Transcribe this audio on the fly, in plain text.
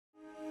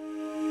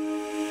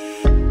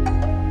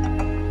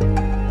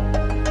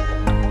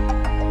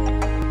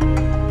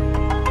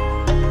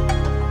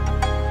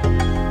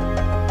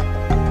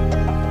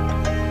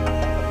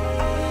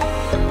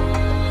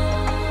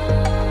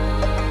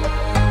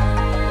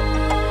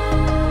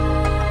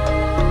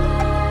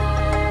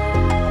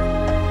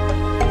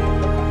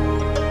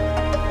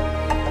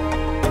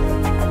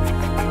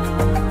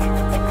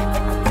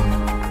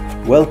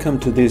Welcome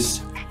to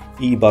this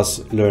e-bus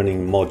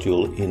learning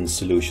module in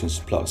Solutions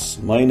Plus.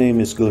 My name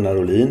is Gunnar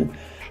Olin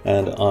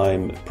and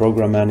I'm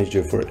Program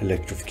Manager for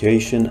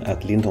Electrification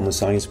at Lindholmen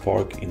Science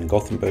Park in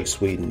Gothenburg,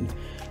 Sweden.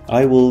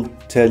 I will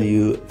tell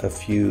you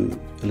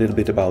a little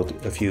bit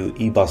about a few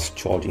e-bus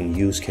charging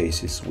use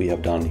cases we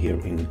have done here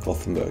in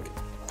Gothenburg.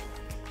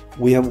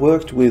 We have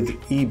worked with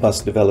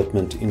e-bus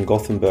development in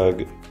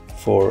Gothenburg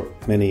for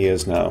many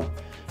years now,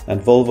 and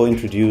Volvo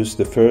introduced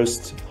the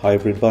first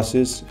hybrid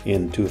buses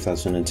in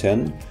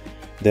 2010.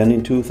 Then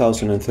in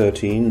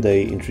 2013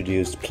 they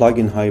introduced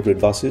plug-in hybrid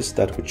buses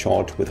that were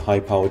charged with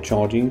high-power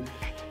charging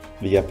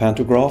via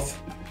pantograph.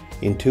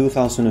 In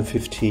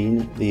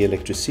 2015 the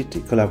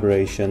Electricity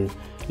Collaboration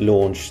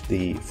launched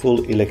the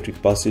full electric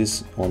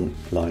buses on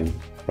line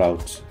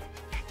Route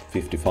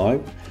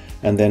 55,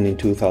 and then in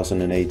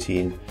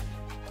 2018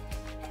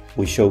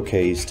 we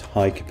showcased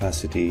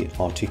high-capacity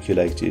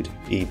articulated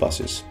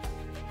e-buses.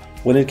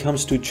 When it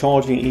comes to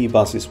charging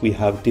e-buses, we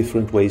have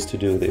different ways to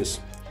do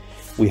this.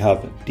 We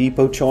have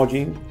depot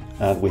charging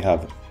and we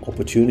have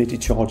opportunity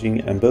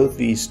charging, and both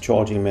these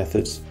charging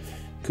methods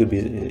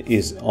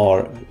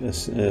are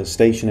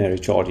stationary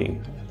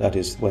charging, that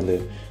is when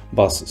the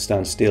bus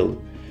stands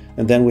still.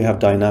 And then we have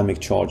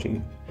dynamic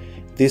charging.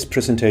 This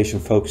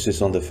presentation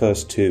focuses on the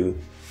first two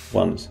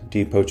ones,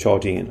 depot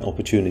charging and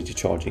opportunity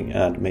charging,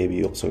 and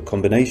maybe also a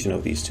combination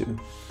of these two.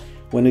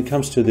 When it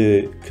comes to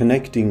the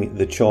connecting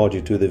the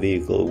charger to the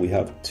vehicle, we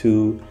have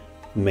two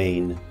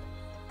main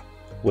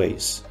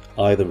ways.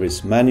 Either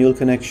is manual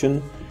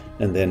connection,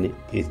 and then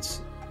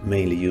it's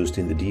mainly used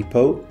in the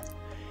depot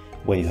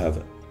when you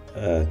have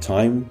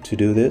time to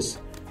do this,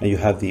 and you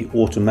have the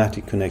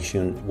automatic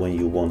connection when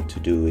you want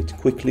to do it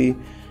quickly,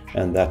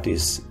 and that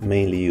is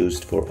mainly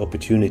used for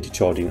opportunity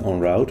charging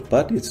en route,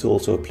 but it's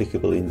also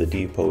applicable in the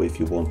depot if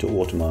you want to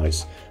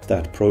automate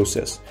that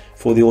process.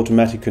 For the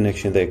automatic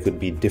connection there could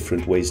be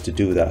different ways to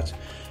do that,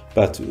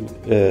 but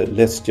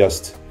let's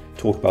just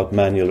talk about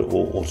manual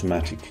or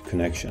automatic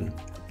connection.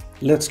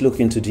 Let's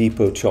look into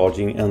depot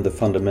charging and the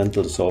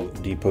fundamentals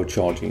of depot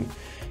charging.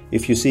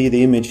 If you see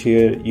the image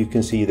here, you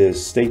can see the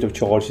state of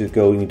charge is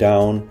going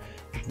down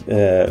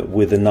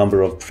with the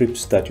number of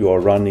trips that you are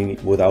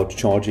running without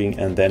charging,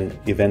 and then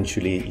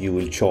eventually you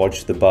will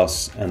charge the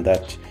bus, and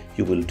that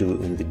you will do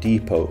in the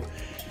depot.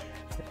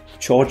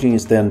 Charging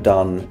is then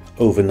done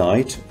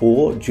overnight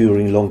or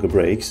during longer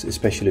breaks,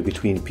 especially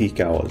between peak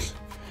hours.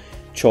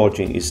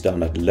 Charging is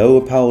done at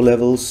lower power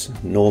levels,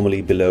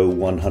 normally below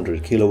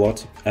 100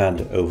 kilowatt,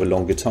 and over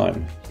longer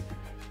time.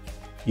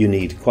 You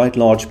need quite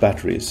large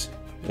batteries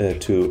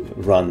to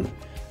run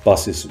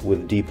buses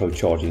with depot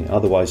charging,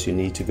 otherwise you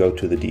need to go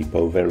to the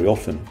depot very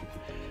often,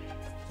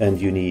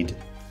 and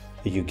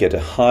you get a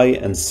high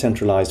and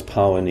centralized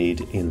power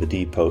need in the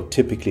depot,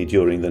 typically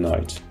during the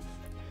night.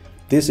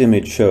 This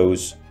image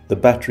shows the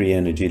battery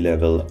energy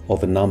level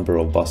of a number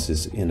of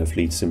buses in a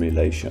fleet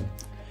simulation.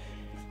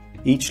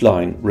 Each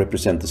line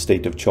represents the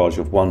state of charge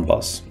of one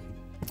bus.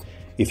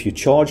 If you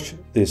charge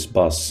this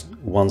bus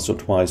once or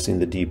twice in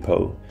the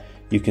depot,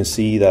 you can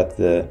see that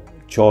the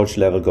charge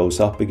level goes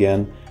up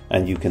again,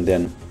 and you can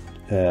then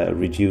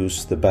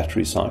reduce the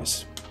battery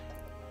size.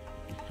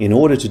 In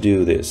order to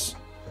do this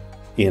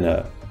in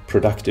a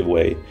productive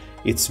way,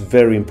 it's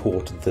very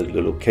important that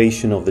the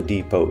location of the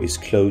depot is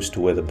close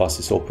to where the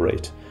buses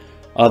operate.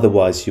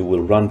 Otherwise you will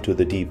run to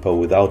the depot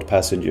without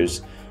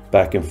passengers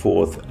back and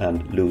forth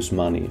and lose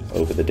money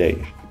over the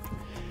day.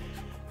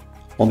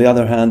 On the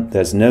other hand,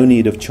 there's no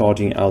need of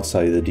charging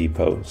outside the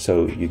depot,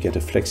 so you get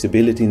a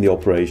flexibility in the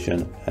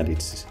operation and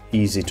it's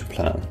easy to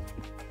plan.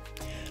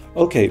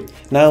 Okay,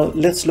 now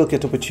let's look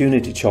at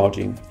opportunity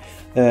charging.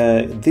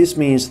 This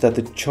means that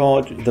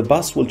the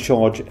bus will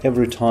charge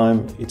every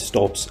time it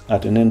stops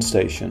at an end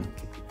station.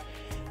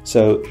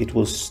 So it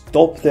will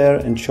stop there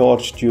and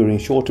charge during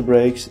shorter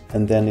breaks,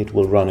 and then it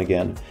will run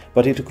again.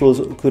 But it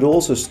could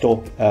also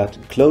stop at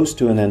close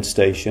to an end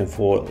station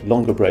for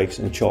longer breaks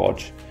and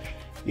charge,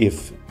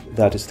 if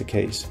that is the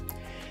case.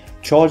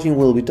 Charging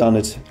will be done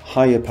at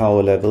higher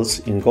power levels.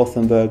 In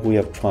Gothenburg we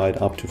have tried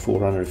up to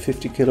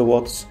 450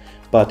 kilowatts,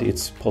 but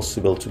it's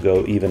possible to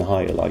go even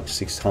higher, like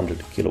 600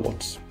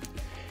 kilowatts.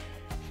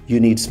 You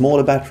need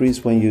smaller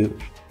batteries when you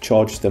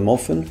charge them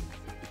often,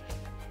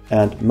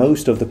 and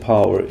most of the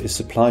power is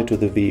supplied to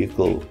the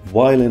vehicle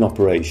while in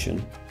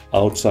operation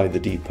outside the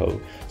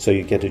depot, so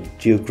you get a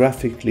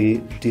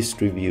geographically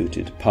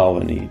distributed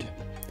power need,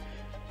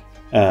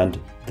 and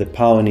the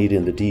power need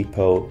in the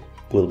depot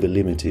will be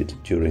limited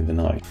during the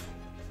night.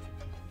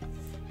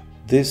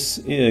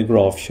 This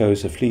graph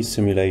shows a fleet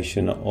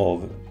simulation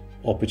of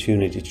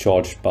opportunity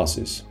charged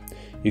buses.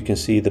 You can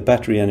see the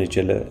battery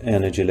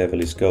energy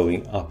level is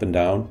going up and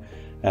down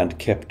and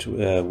kept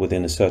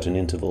within a certain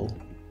interval.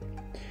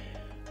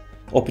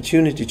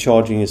 Opportunity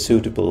charging is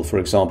suitable, for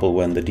example,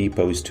 when the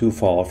depot is too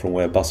far from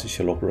where buses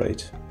shall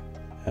operate,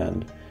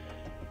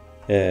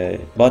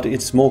 but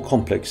it's more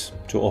complex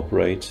to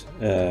operate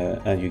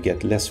and you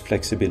get less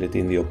flexibility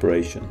in the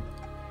operation.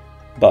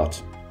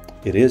 But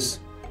it is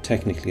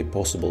technically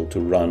possible to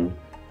run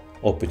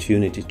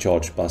opportunity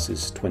charge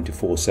buses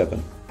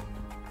 24/7.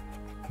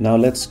 Now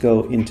let's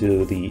go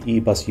into the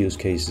e-bus use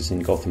cases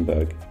in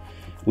Gothenburg.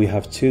 We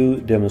have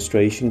two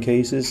demonstration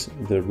cases,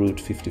 the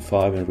Route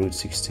 55 and Route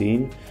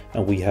 16,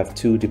 and we have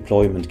two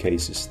deployment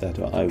cases that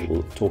I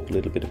will talk a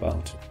little bit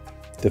about.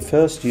 The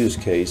first use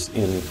case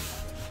in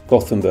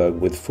Gothenburg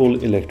with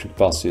full electric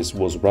buses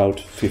was Route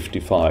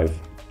 55.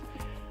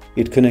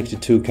 It connected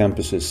two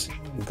campuses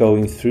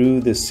going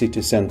through the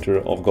city center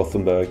of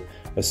Gothenburg,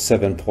 a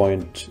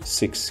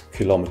 7.6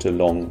 kilometer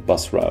long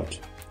bus route.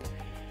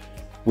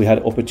 We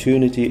had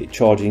opportunity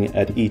charging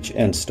at each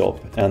end stop,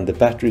 and the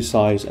battery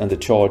size and the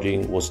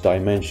charging was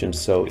dimensioned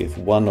so if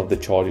one of the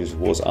chargers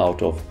was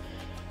out of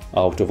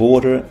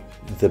order,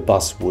 the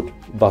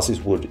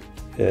buses would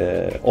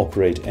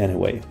operate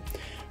anyway.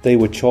 They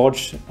were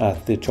charged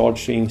at the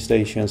charging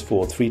stations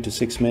for 3 to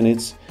 6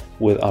 minutes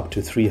with up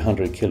to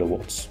 300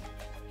 kilowatts.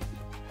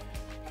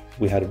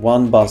 We had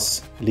one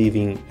bus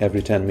leaving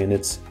every 10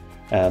 minutes,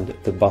 and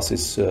the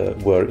buses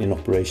were in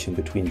operation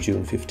between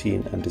June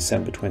 15 and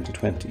December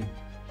 2020.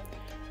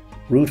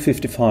 Route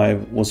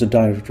 55 was a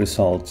direct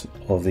result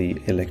of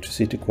the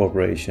electricity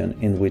cooperation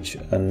in which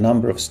a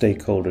number of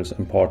stakeholders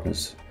and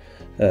partners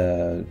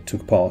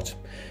took part.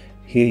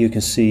 Here you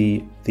can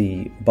see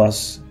the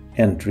bus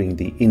entering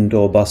the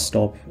indoor bus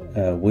stop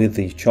with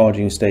the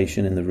charging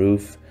station in the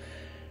roof.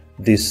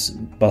 This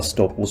bus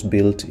stop was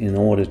built in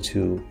order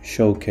to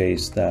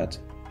showcase that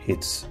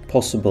it's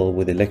possible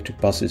with electric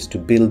buses to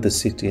build the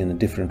city in a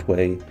different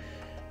way,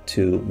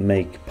 to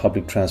make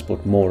public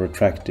transport more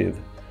attractive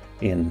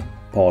in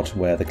parts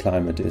where the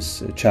climate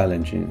is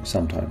challenging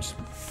sometimes.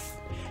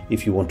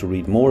 If you want to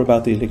read more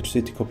about the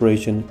electricity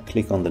cooperation,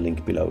 click on the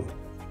link below.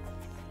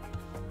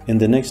 In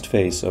the next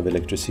phase of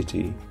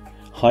electricity,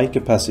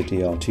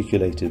 high-capacity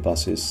articulated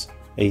buses,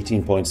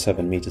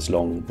 18.7 meters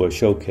long, were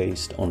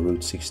showcased on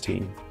Route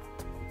 16.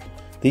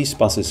 These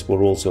buses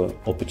were also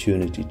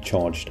opportunity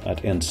charged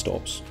at end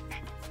stops,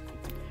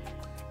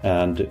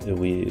 and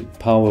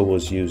power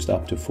was used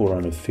up to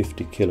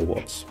 450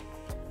 kilowatts.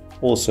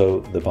 Also,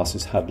 the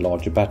buses had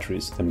larger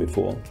batteries than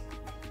before.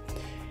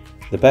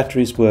 The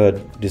batteries were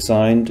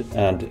designed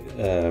and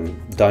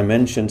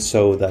dimensioned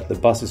so that the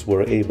buses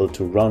were able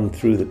to run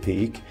through the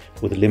peak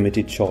with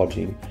limited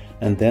charging,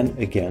 and then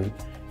again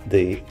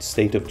the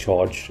state of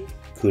charge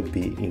could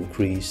be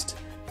increased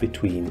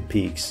between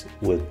peaks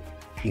with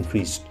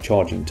increased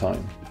charging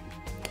time.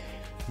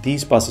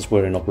 These buses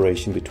were in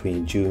operation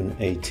between June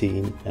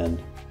 18 and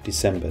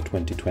December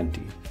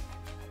 2020.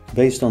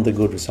 Based on the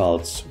good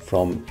results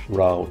from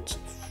Route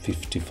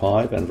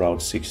 55 and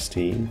Route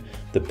 16,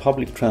 the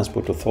Public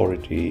Transport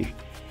Authority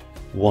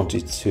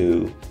wanted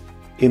to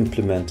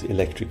implement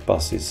electric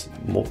buses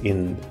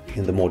in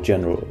the more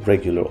general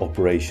regular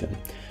operation.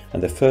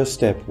 And the first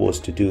step was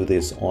to do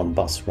this on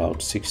bus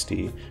Route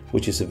 60,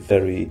 which is a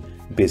very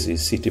busy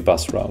city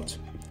bus route.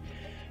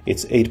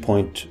 It's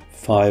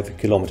 8.5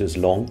 kilometers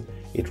long.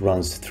 It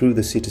runs through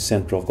the city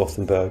center of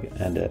Gothenburg,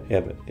 and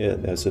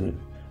there's a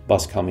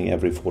bus coming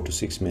every 4 to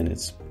 6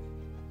 minutes.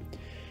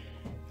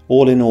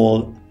 All in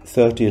all,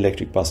 30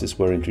 electric buses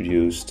were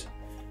introduced,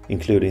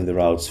 including the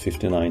routes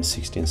 59,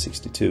 60 and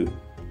 62.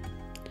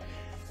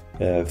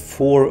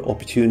 4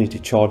 opportunity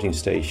charging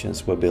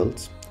stations were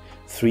built,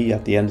 3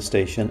 at the end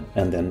station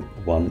and then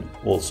 1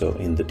 also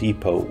in the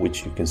depot,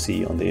 which you can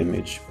see on the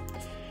image.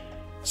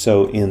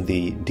 So in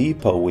the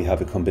depot we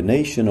have a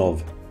combination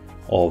of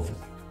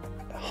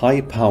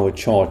high power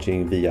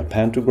charging via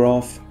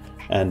pantograph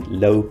and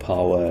low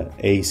power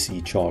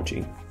AC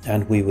charging.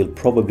 And we will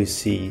probably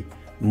see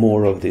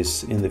more of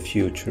this in the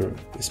future,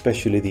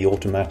 especially the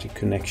automatic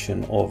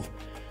connection of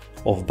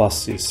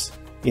buses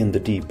in the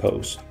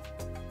depots,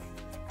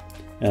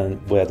 and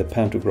where the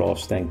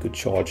pantographs then could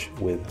charge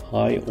with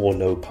high or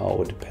low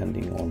power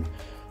depending on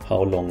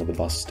how long the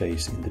bus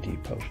stays in the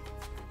depot.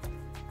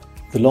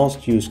 The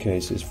last use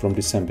case is from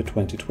December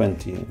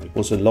 2020. It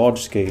was a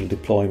large-scale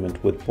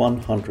deployment with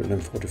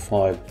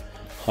 145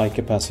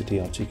 high-capacity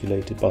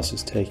articulated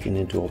buses taken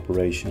into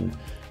operation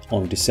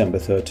on December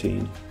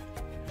 13.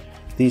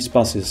 These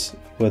buses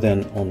were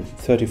then on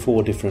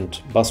 34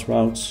 different bus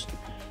routes.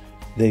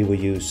 They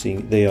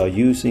are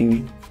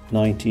using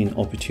 19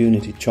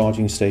 opportunity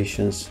charging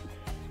stations,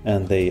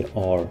 and they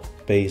are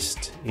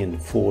based in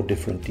 4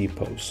 different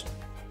depots.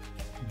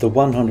 The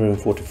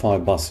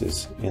 145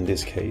 buses in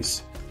this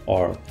case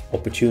are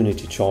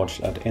opportunity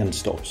charged at end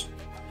stops.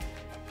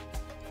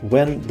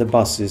 When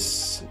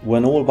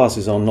all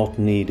buses are not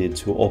needed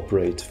to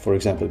operate, for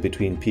example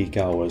between peak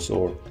hours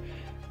or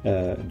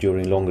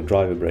during longer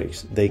driver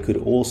breaks, they could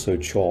also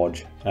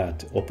charge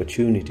at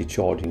opportunity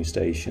charging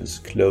stations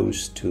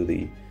close to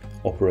the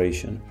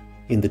operation.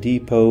 In the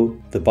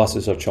depot, the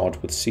buses are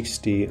charged with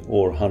 60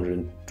 or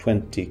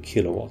 120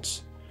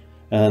 kilowatts.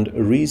 And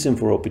a reason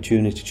for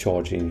opportunity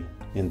charging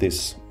in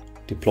this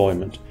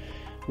deployment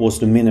was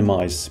to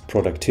minimize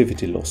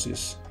productivity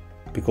losses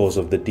because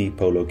of the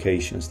depot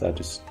locations that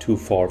is too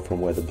far from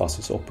where the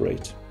buses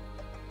operate.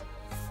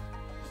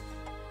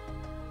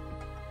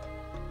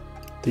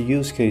 The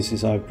use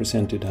cases I've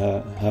presented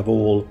have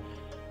all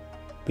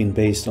been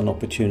based on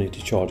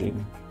opportunity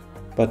charging,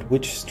 But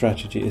which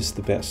strategy is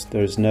the best?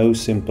 There is no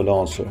simple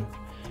answer.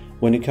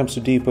 When it comes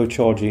to depot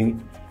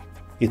charging,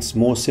 it's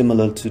more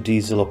similar to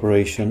diesel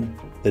operation.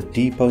 The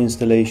depot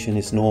installation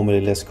is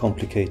normally less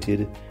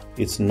complicated.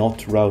 It's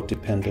not route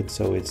dependent,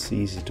 so it's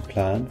easy to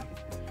plan.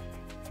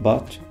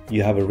 But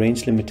you have a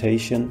range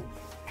limitation.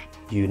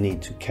 You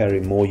need to carry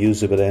more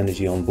usable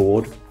energy on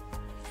board.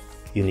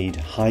 You need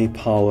high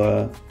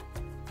power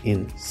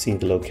in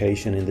single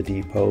location in the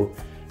depot.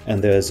 And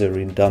there's a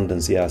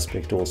redundancy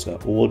aspect also.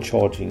 All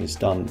charging is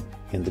done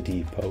in the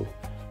depot.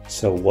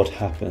 So what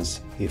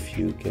happens if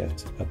you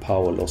get a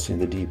power loss in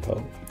the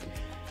depot?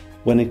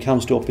 When it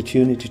comes to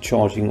opportunity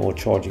charging or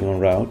charging on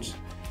route,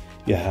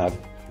 you have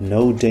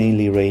no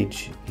daily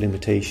range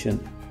limitation.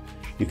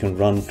 You can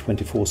run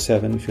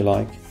 24/7 if you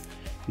like.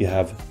 You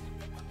have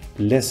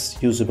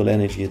less usable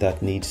energy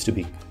that needs to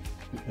be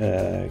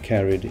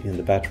carried in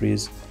the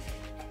batteries.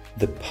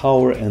 The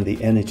power and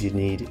the energy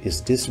need is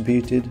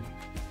distributed,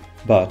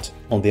 but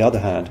on the other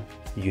hand,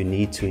 you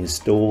need to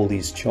install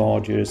these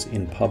chargers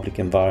in public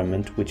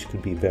environment, which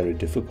could be very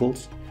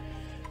difficult.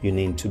 You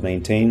need to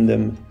maintain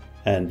them,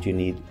 and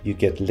you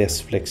get less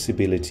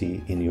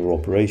flexibility in your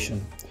operation.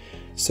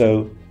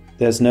 So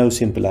there's no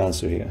simple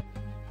answer here.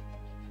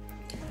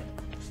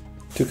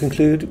 To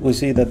conclude, we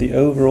see that the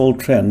overall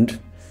trend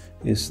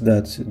is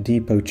that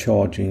depot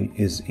charging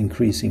is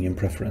increasing in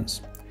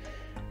preference.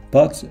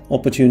 But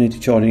opportunity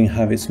charging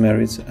have its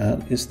merits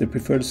and is the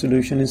preferred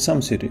solution in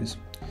some cities.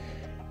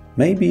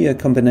 Maybe a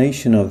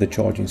combination of the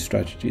charging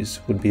strategies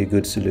would be a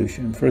good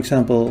solution. For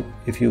example,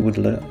 if you would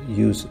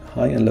use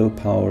high and low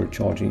power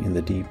charging in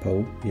the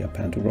depot via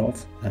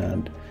pantograph,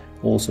 and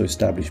also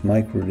establish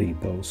micro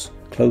depots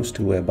close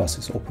to where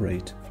buses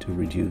operate to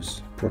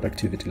reduce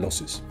productivity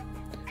losses.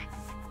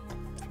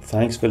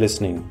 Thanks for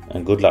listening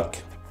and good luck.